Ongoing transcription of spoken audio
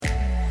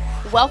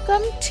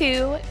Welcome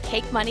to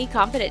Cake Money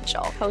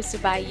Confidential,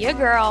 hosted by your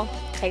girl,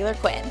 Taylor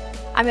Quinn.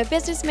 I'm a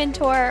business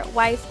mentor,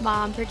 wife,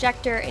 mom,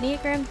 projector,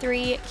 Enneagram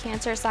 3,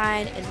 Cancer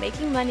sign, and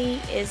making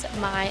money is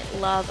my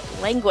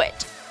love language.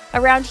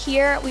 Around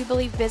here, we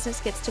believe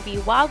business gets to be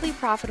wildly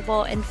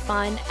profitable and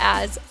fun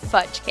as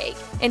fudge cake.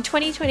 In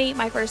 2020,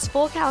 my first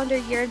full calendar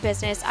year in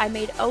business, I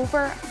made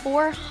over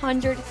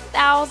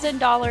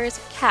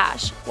 $400,000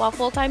 cash while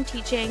full-time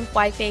teaching,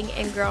 wifing,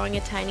 and growing a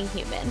tiny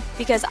human.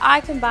 Because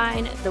I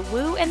combine the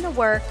woo and the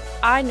work,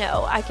 I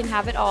know I can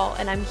have it all,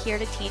 and I'm here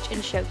to teach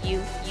and show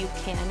you you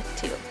can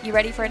too. You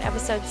ready for an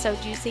episode so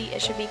juicy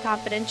it should be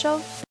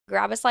confidential?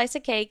 Grab a slice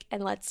of cake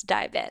and let's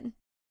dive in.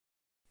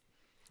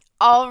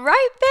 All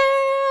right,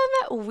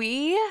 fam,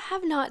 we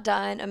have not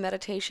done a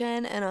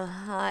meditation in a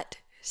hot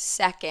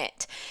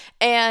second.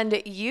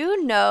 And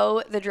you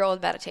know the drill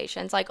with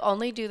meditations. Like,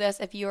 only do this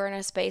if you're in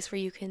a space where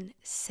you can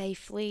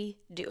safely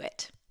do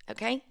it.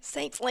 Okay?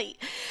 Safely.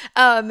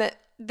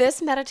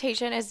 This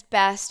meditation is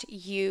best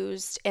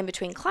used in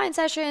between client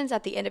sessions,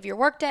 at the end of your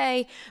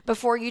workday,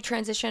 before you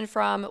transition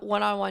from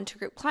one-on-one to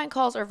group client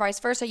calls, or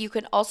vice versa. You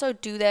can also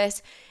do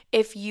this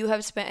if you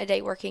have spent a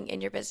day working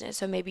in your business.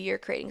 So maybe you're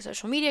creating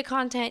social media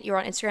content, you're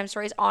on Instagram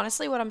stories.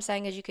 Honestly, what I'm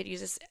saying is you could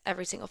use this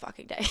every single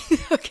fucking day.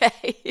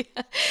 Okay.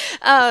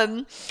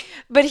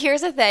 But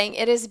here's the thing.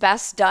 It is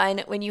best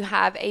done when you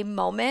have a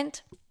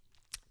moment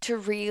to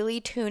really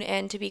tune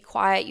in, to be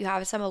quiet. You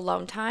have some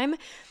alone time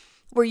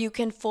where you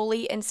can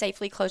fully and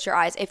safely close your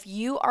eyes. If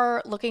you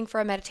are looking for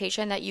a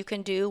meditation that you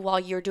can do while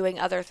you're doing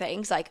other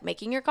things, like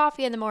making your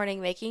coffee in the morning,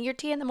 making your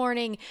tea in the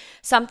morning,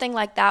 something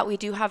like that, we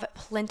do have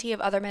plenty of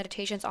other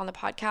meditations on the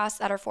podcast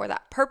that are for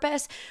that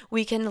purpose.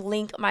 We can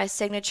link my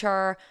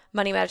signature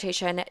money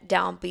meditation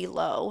down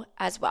below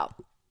as well.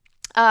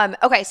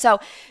 Okay,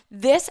 so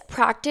this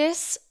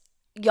practice,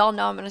 y'all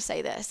know I'm going to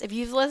say this. If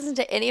you've listened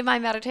to any of my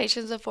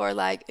meditations before,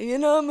 like, you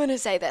know I'm going to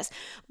say this.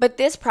 But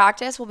this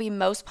practice will be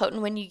most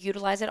potent when you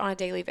utilize it on a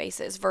daily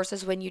basis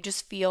versus when you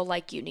just feel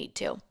like you need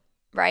to,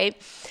 right?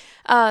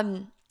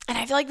 And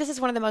I feel like this is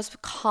one of the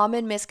most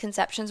common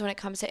misconceptions when it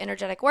comes to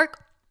energetic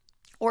work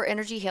or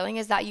energy healing,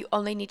 is that you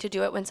only need to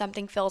do it when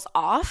something feels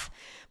off.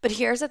 But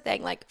here's the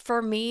thing. Like,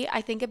 for me,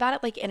 I think about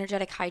it like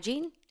energetic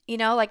hygiene. You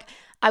know, like,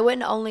 I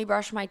wouldn't only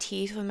brush my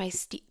teeth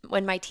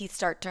when my teeth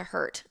start to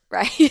hurt,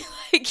 right?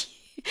 Like,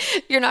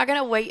 you're not going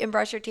to wait and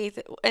brush your teeth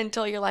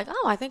until you're like,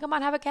 oh, I think I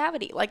might have a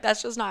cavity. Like,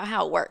 that's just not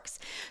how it works.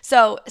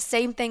 So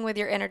same thing with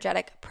your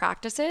energetic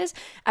practices.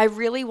 I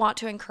really want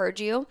to encourage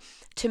you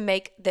to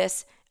make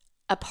this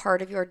a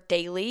part of your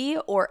daily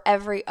or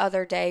every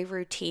other day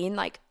routine.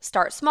 Like,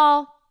 start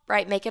small,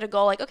 right? Make it a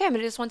goal. Like, okay, I'm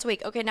going to do this once a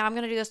week. Okay, now I'm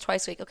going to do this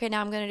twice a week. Okay,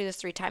 now I'm going to do this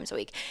 3 times a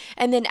week.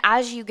 And then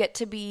as you get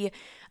to be,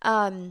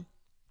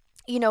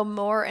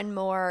 more and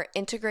more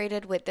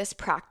integrated with this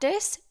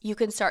practice, you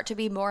can start to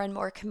be more and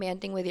more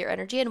commanding with your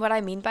energy. And what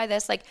I mean by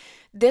this, like,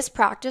 this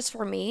practice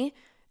for me,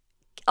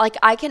 like,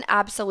 I can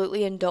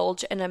absolutely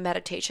indulge in a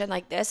meditation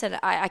like this. And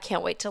I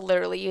can't wait to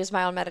literally use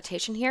my own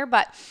meditation here.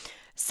 But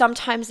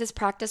sometimes this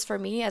practice for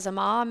me as a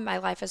mom, my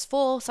life is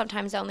full.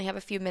 Sometimes I only have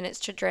a few minutes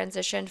to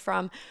transition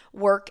from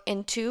work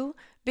into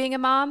being a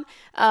mom.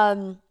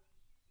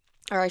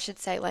 Or I should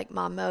say, like,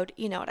 mom mode.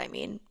 You know what I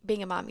mean?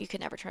 Being a mom, you can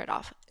never turn it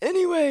off.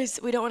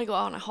 Anyways, we don't want to go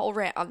on a whole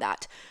rant on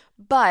that.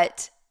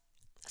 But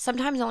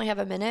sometimes I only have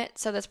a minute,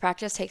 so this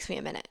practice takes me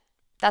a minute.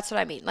 That's what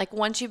I mean. Like,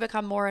 once you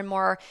become more and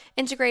more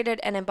integrated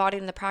and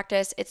embodied in the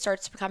practice, it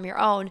starts to become your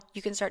own.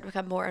 You can start to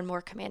become more and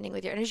more commanding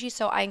with your energy.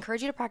 So I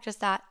encourage you to practice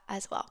that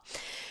as well.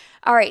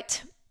 All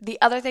right. The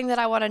other thing that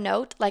I want to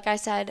note, like I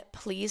said,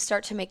 please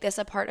start to make this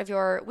a part of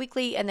your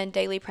weekly and then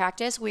daily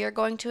practice. We are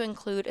going to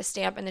include a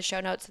stamp in the show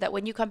notes so that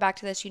when you come back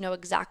to this, you know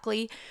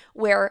exactly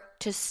where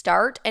to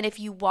start. And if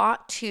you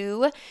want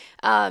to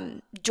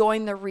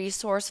join the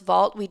resource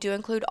vault, we do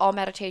include all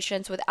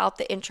meditations without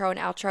the intro and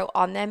outro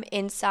on them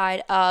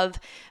inside of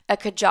a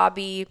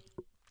Kajabi,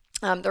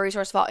 the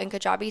resource vault in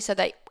Kajabi, so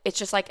that it's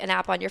just like an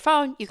app on your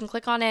phone. You can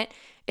click on it.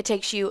 It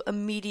takes you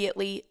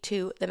immediately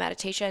to the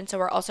meditation. So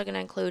we're also going to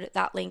include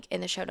that link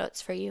in the show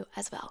notes for you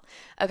as well.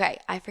 Okay,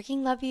 I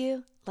freaking love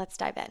you. Let's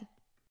dive in.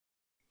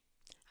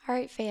 All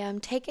right,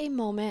 fam, take a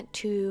moment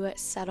to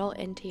settle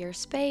into your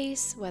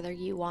space, whether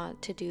you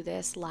want to do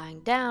this lying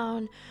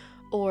down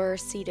or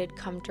seated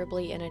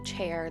comfortably in a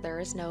chair. There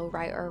is no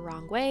right or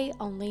wrong way,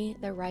 only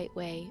the right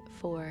way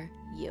for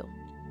you.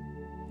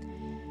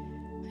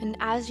 And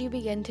as you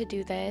begin to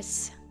do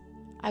this,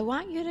 I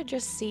want you to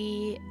just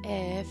see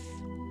if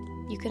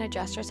you can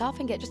adjust yourself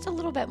and get just a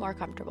little bit more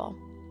comfortable.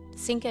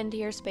 Sink into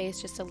your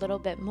space just a little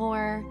bit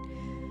more.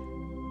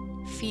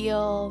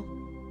 Feel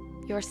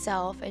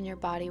yourself and your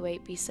body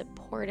weight be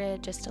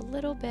supported just a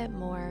little bit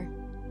more.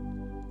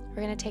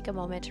 We're going to take a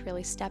moment to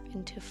really step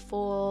into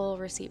full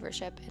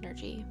receivership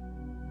energy.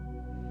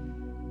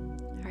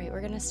 All right, we're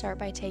going to start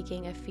by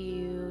taking a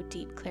few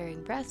deep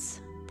clearing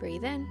breaths.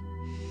 Breathe in.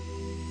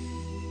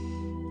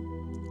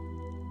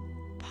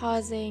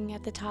 Pausing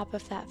at the top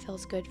if that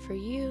feels good for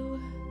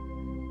you.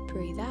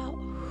 Breathe out.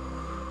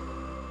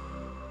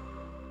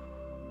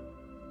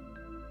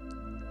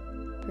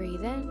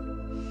 Breathe in.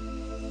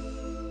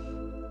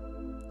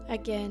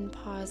 Again,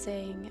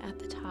 pausing at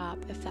the top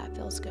if that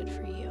feels good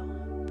for you.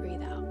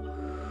 Breathe out.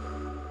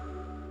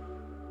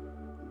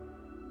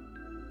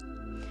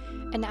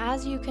 And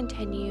as you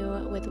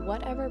continue with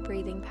whatever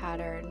breathing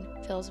pattern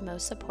feels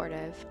most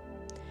supportive,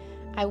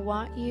 I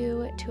want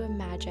you to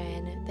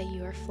imagine that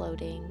you are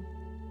floating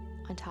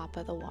on top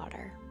of the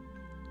water.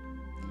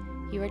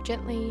 You are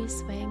gently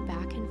swaying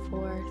back and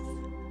forth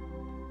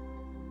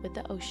with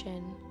the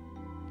ocean,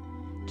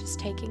 just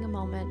taking a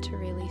moment to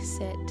really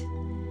sit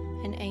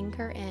and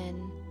anchor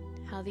in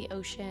how the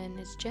ocean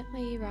is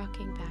gently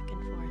rocking back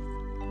and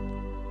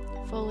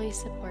forth, fully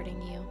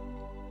supporting you,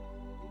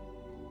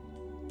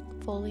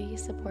 fully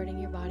supporting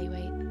your body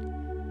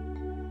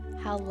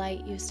weight, how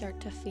light you start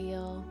to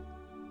feel.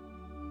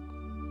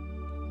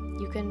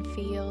 You can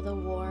feel the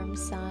warm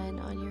sun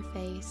on your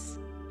face.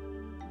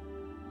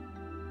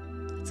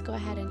 Let's go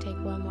ahead and take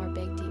one more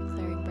big, deep,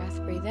 clearing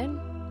breath. Breathe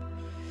in.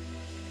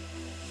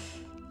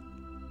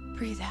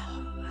 Breathe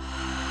out.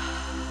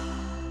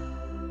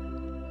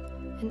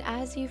 And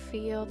as you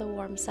feel the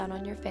warm sun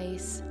on your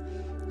face,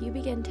 you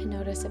begin to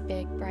notice a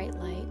big, bright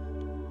light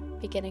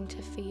beginning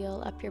to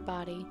feel up your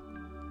body,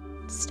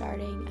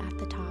 starting at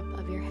the top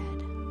of your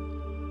head.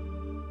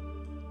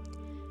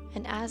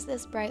 And as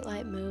this bright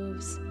light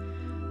moves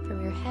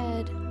from your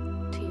head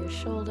to your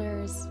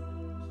shoulders,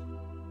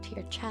 to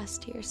your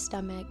chest, to your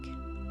stomach,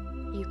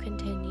 you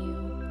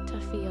continue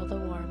to feel the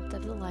warmth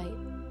of the light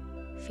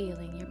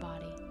feeling your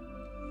body.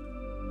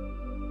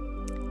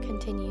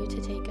 Continue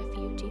to take a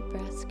few deep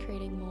breaths,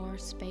 creating more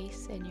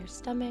space in your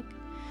stomach,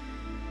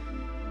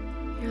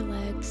 your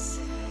legs,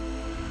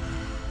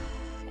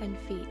 and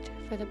feet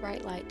for the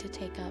bright light to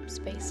take up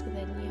space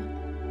within you.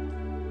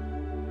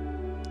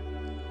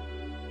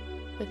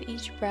 With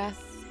each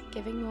breath,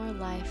 giving more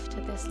life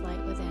to this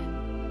light within.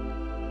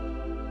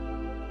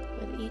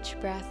 With each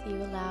breath, you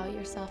allow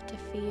yourself to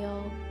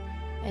feel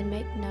and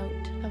make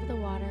note of the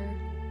water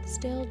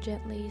still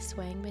gently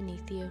swaying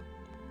beneath you,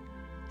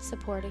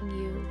 supporting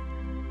you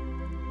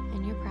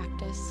in your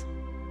practice.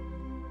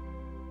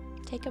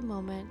 Take a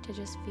moment to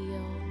just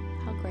feel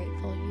how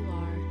grateful you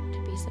are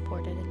to be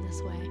supported in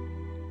this way.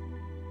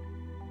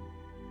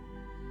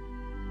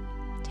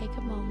 Take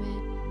a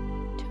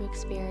moment to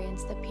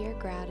experience the pure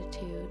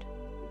gratitude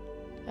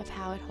of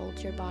how it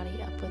holds your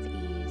body up with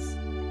ease,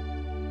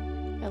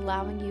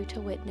 allowing you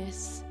to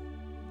witness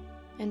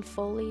and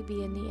fully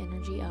be in the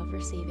energy of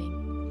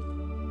receiving.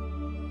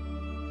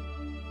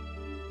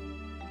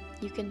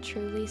 You can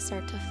truly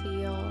start to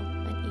feel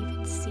and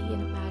even see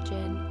and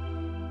imagine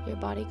your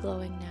body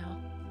glowing now.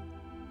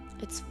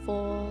 It's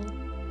full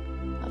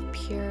of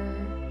pure,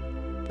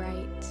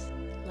 bright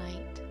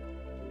light.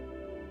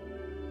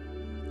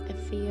 It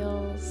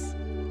feels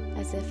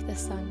as if the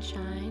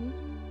sunshine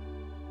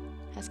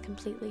has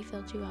completely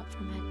filled you up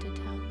from head to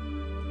toe.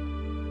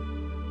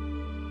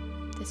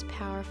 This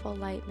powerful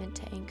light meant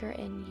to anchor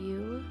in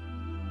you,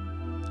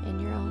 in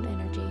your own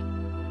energy.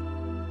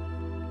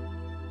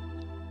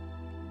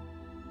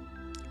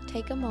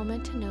 Take a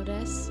moment to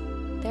notice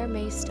there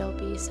may still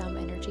be some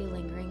energy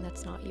lingering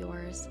that's not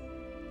yours.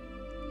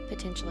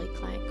 Potentially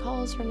client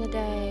calls from the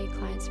day,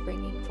 clients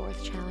bringing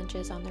forth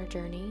challenges on their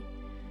journey.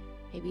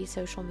 Maybe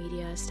social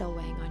media is still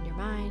weighing on your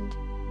mind.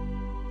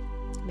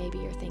 Maybe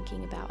you're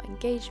thinking about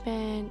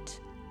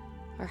engagement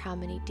or how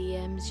many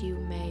DMs you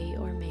may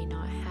or may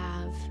not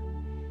have.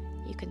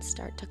 You can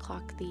start to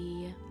clock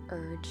the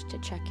urge to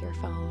check your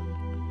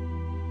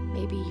phone.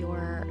 Maybe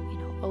you're,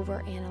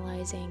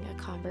 overanalyzing a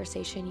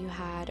conversation you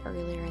had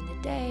earlier in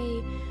the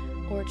day,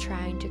 or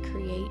trying to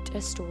create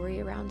a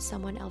story around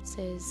someone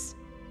else's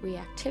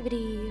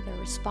reactivity, their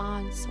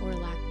response, or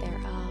lack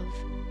thereof.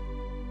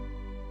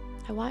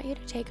 I want you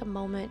to take a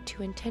moment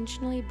to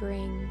intentionally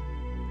bring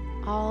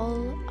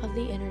all of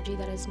the energy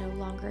that is no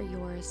longer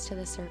yours to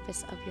the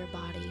surface of your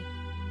body.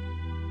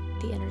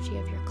 The energy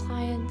of your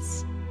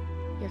clients'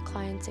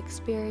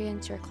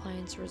 experience, your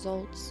clients'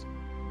 results,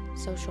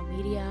 social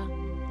media,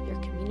 your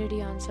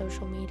community on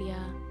social media,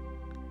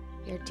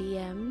 your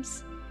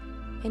DMs,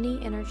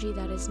 any energy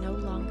that is no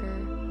longer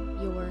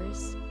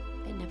yours,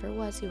 it never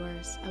was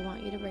yours, I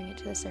want you to bring it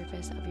to the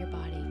surface of your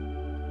body.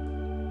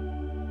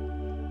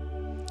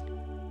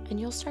 And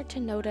you'll start to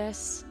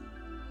notice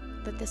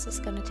that this is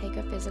going to take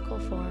a physical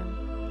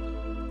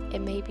form.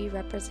 It may be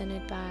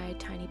represented by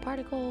tiny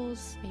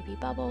particles, maybe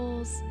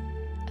bubbles,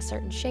 a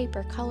certain shape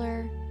or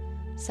color,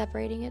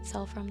 separating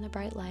itself from the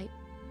bright light.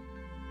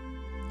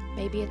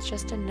 Maybe it's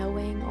just a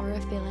knowing or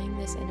a feeling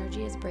this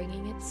energy is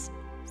bringing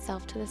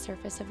itself to the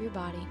surface of your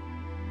body.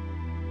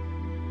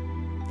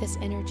 This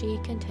energy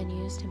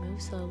continues to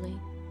move slowly,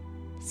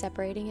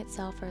 separating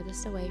itself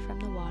furthest away from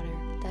the water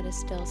that is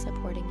still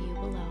supporting you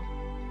below.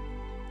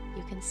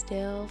 You can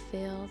still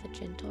feel the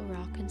gentle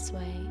rock and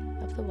sway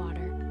of the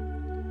water,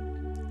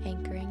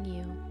 anchoring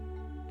you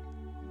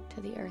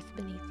to the earth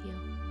beneath you.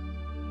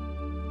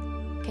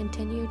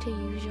 Continue to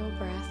use your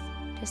breath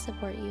to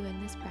support you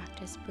in this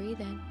practice.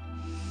 Breathe in.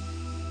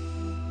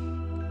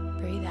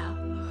 Breathe out.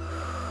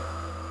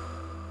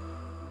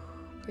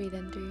 Breathe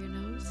in through your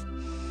nose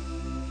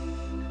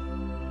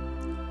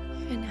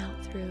and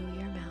out through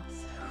your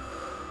mouth.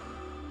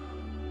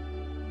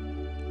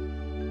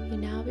 You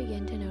now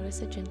begin to notice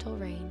a gentle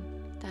rain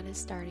that is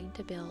starting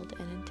to build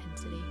in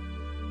intensity.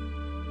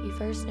 You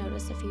first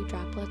notice a few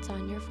droplets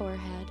on your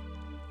forehead,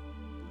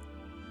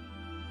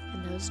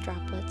 and those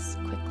droplets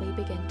quickly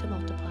begin to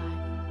multiply.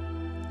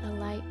 A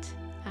light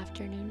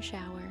afternoon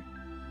shower.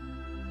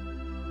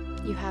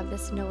 You have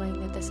this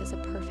knowing that this is a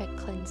perfect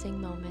cleansing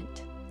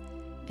moment,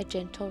 a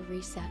gentle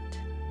reset.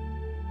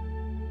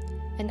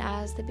 And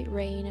as the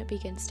rain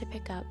begins to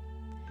pick up,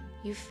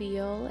 you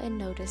feel and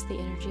notice the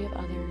energy of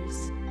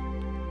others,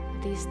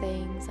 these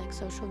things like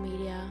social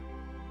media,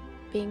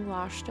 being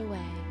washed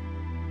away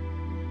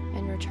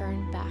and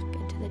returned back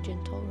into the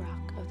gentle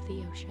rock of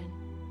the ocean.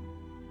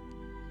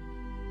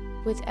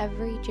 With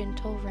every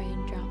gentle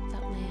raindrop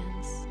that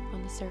lands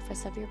on the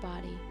surface of your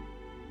body,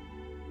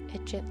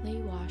 it gently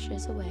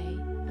washes away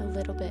a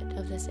little bit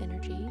of this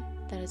energy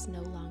that is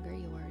no longer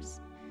yours,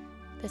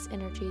 this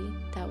energy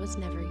that was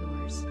never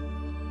yours.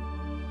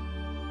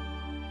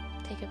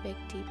 Take a big,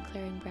 deep,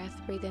 clearing breath.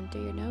 Breathe in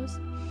through your nose.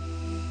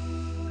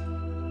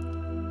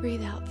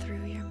 Breathe out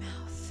through your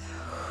mouth.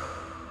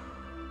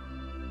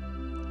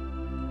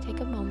 Take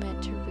a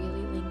moment to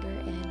really linger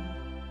in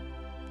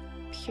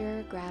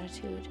pure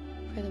gratitude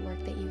for the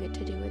work that you get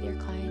to do with your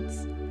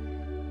clients,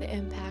 the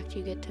impact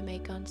you get to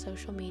make on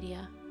social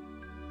media.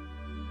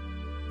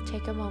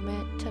 Take a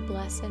moment to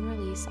bless and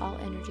release all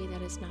energy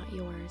that is not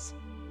yours.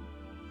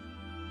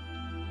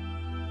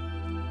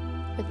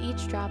 With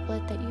each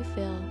droplet that you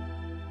fill,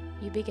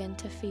 you begin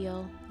to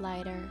feel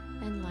lighter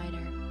and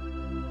lighter.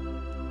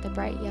 The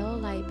bright yellow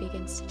light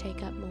begins to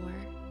take up more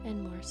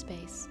and more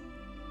space.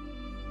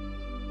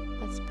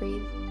 Let's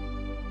breathe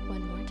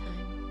one more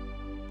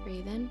time.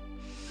 Breathe in,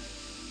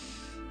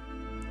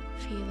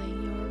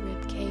 feeling your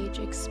rib cage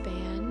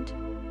expand,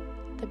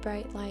 the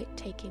bright light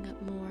taking up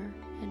more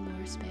and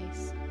more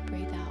space.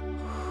 Breathe out.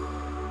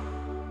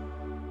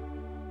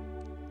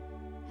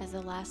 As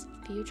the last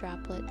few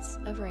droplets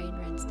of rain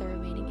rinse the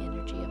remaining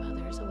energy of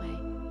others away.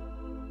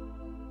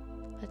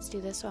 Let's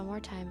do this one more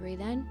time.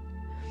 Breathe in,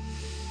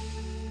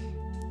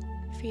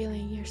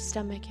 feeling your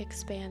stomach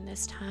expand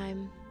this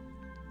time,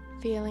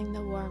 feeling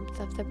the warmth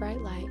of the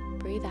bright light.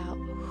 Breathe out.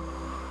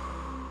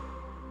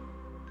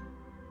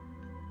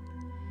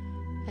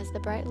 As the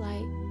bright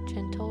light,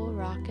 gentle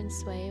rock and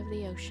sway of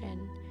the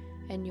ocean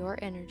and your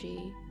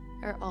energy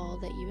are all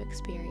that you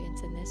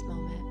experience in this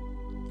moment.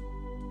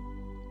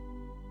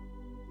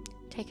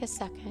 Take a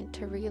second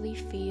to really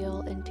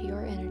feel into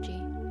your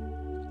energy.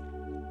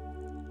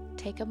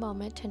 Take a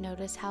moment to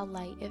notice how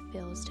light it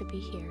feels to be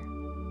here,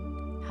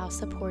 how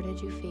supported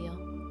you feel,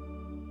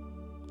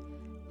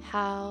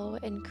 how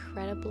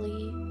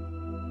incredibly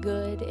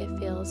good it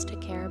feels to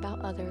care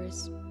about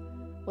others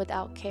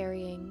without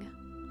carrying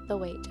the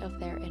weight of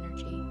their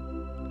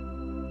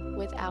energy,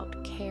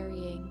 without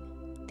carrying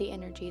the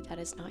energy that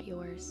is not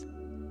yours.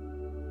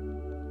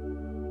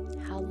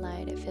 How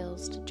light it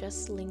feels to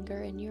just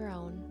linger in your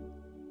own.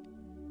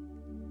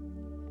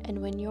 And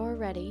when you're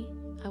ready,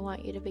 I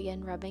want you to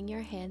begin rubbing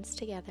your hands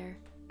together,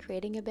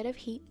 creating a bit of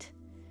heat,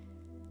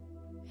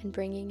 and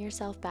bringing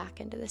yourself back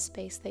into the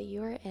space that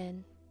you are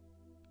in.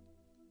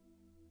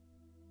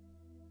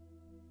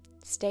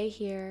 Stay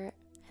here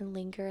and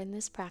linger in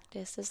this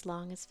practice as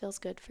long as feels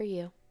good for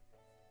you.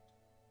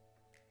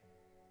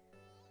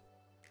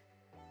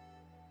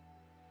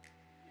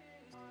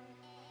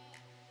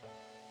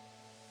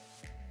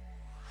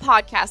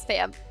 Podcast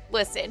fam,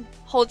 listen,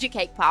 hold your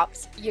cake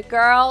pops. Your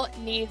girl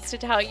needs to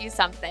tell you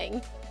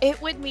something.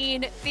 It would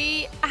mean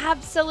the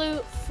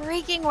absolute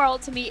freaking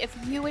world to me if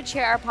you would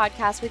share our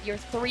podcast with your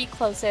 3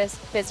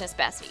 closest business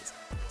besties.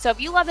 So if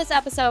you love this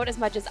episode as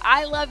much as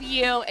I love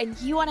you and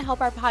you want to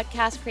help our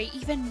podcast create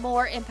even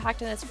more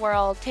impact in this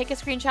world, take a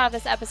screenshot of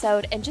this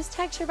episode and just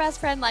text your best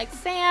friend like,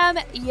 Sam,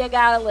 you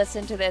gotta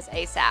listen to this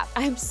ASAP.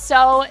 I'm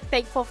so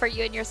thankful for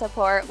you and your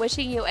support.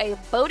 Wishing you a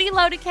boaty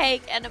load of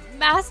cake and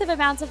massive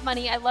amounts of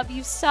money. I love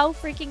you so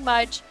freaking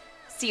much.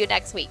 See you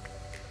next week.